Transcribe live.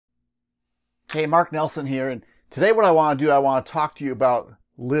Hey, Mark Nelson here, and today what I want to do, I want to talk to you about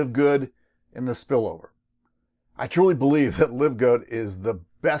LiveGood and the spillover. I truly believe that LiveGood is the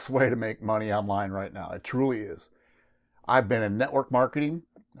best way to make money online right now. It truly is. I've been in network marketing,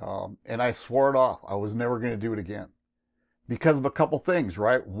 and I swore it off. I was never going to do it again because of a couple things,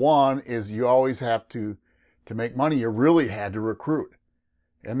 right? One is you always have to make money, you really had to recruit.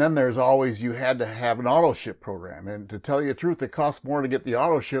 And then there's always, you had to have an auto ship program. And to tell you the truth, it cost more to get the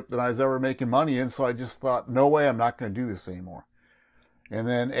auto ship than I was ever making money in. So I just thought, no way, I'm not going to do this anymore. And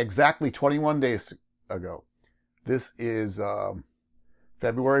then exactly 21 days ago, this is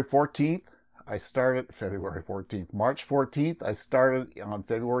February 14th. I started February 14th, March 14th. I started on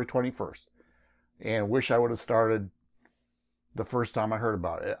February 21st, and wish I would have started the first time I heard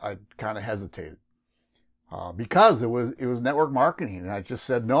about it. I kind of hesitated. Because it was network marketing, and I just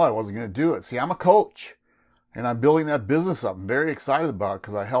said no, I wasn't going to do it. See, I'm a coach, and I'm building that business up. I'm very excited about it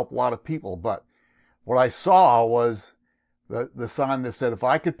because I help a lot of people. But what I saw was the sign that said if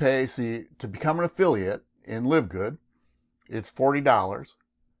I could pay, see, to become an affiliate in LiveGood, it's $40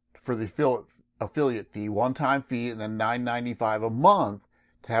 for the affiliate fee, one-time fee, and then $9.95 a month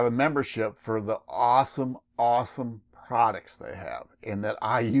to have a membership for the awesome products they have and that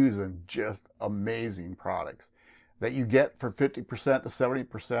I use, and just amazing products that you get for 50% to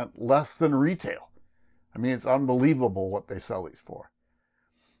 70% less than retail. I mean, it's unbelievable what they sell these for.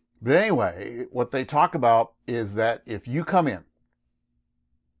 But anyway, what they talk about is that if you come in,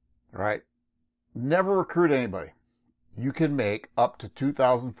 right, never recruit anybody, you can make up to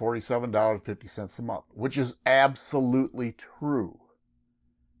 $2,047.50 a month, which is absolutely true.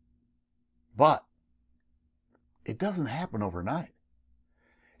 But it doesn't happen overnight.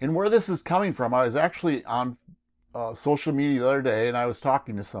 And where this is coming from, I was actually on social media the other day, and I was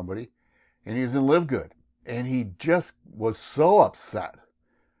talking to somebody, and he's in LiveGood, and he just was so upset.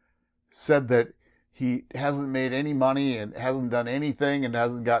 Said that he hasn't made any money and hasn't done anything and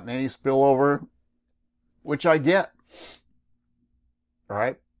hasn't gotten any spillover, which I get,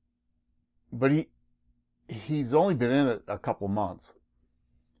 right? But he's only been in it a couple months.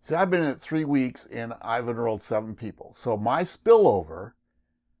 See, I've been in it 3 weeks and I've enrolled 7 people. So my spillover,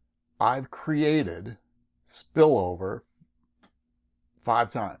 I've created spillover 5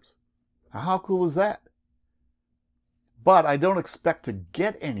 times. Now, how cool is that? But I don't expect to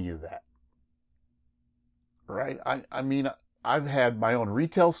get any of that, right? I mean, I've had my own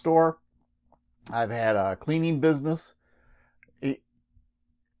retail store. I've had a cleaning business.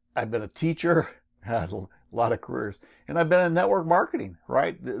 I've been a teacher. Had a lot of careers, and I've been in network marketing,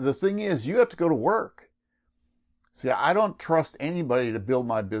 right? The thing is, you have to go to work. See, I don't trust anybody to build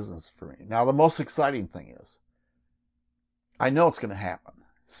my business for me. Now, the most exciting thing is, I know it's going to happen.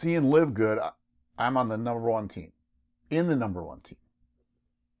 See, in LiveGood, I'm on the #1 team, in the #1 team.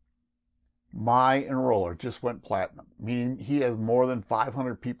 My enroller just went platinum, meaning he has more than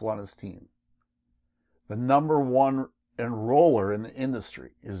 500 people on his team. The #1 enroller in the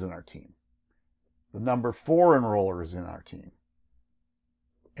industry is in our team. The #4 enroller is in our team.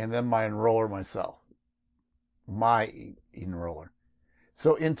 And then my enroller myself. My enroller.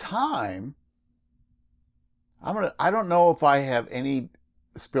 So in time, I don't know if I have any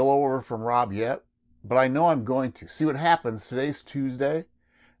spillover from Rob yet, but I know I'm going to. See what happens. Today's Tuesday.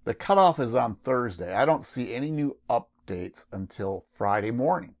 The cutoff is on Thursday. I don't see any new updates until Friday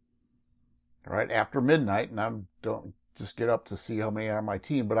morning. Right after midnight, and I don't just get up to see how many are on my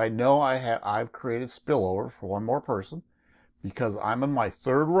team, but I know I've created spillover for one more person because I'm in my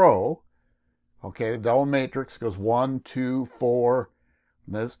 3rd row. Okay, the double matrix goes 1, 2, 4,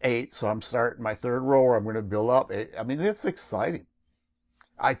 and there's 8. So I'm starting my 3rd row where I'm going to build up 8. I mean, it's exciting.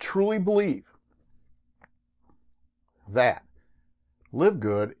 I truly believe that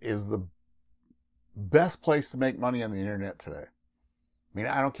LiveGood is the best place to make money on the internet today. I mean,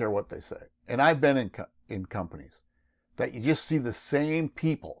 I don't care what they say. And I've been in companies that you just see the same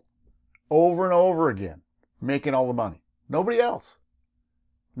people over and over again making all the money. Nobody else.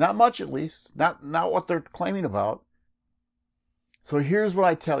 Not much, at least. Not what they're claiming about. So here's what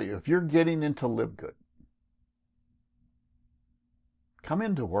I tell you. If you're getting into LiveGood, come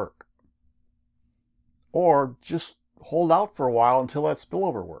into work. Or just hold out for a while until that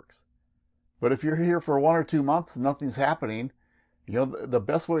spillover works. But if you're here for 1 or 2 months and nothing's happening, you know, the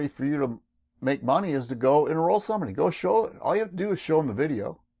best way for you to make money is to go enroll somebody. Go show it. All you have to do is show them the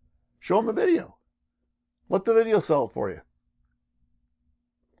video. Show them the video. Let the video sell it for you.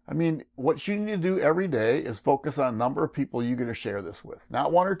 I mean, what you need to do every day is focus on a number of people you're going to share this with.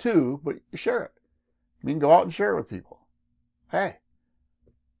 Not 1 or 2, but you share it. I mean, go out and share it with people. Hey,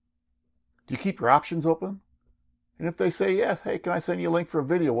 do you keep your options open? And if they say yes, hey, can I send you a link for a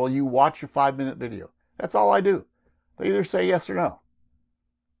video? Well, you watch your 5-minute video. That's all I do. They either say yes or no.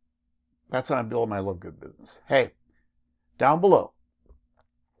 That's how I'm building my LiveGood business. Hey, down below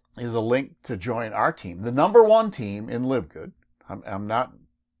is a link to join our team, the #1 team in LiveGood. I'm not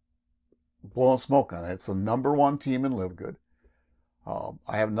blowing smoke on it. It's the #1 team in LiveGood.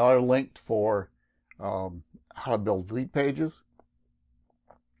 I have another link for how to build lead pages.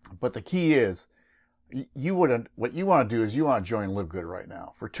 But the key is, what you want to do is you want to join LiveGood right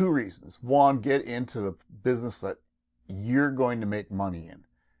now for 2 reasons. One, get into the business that you're going to make money in.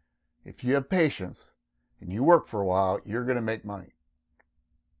 If you have patience and you work for a while, you're going to make money.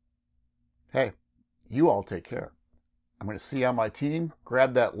 Hey, you all take care. I'm going to see you on my team.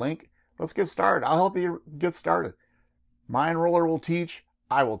 Grab that link. Let's get started. I'll help you get started. My enroller will teach.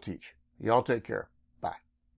 I will teach. You all take care.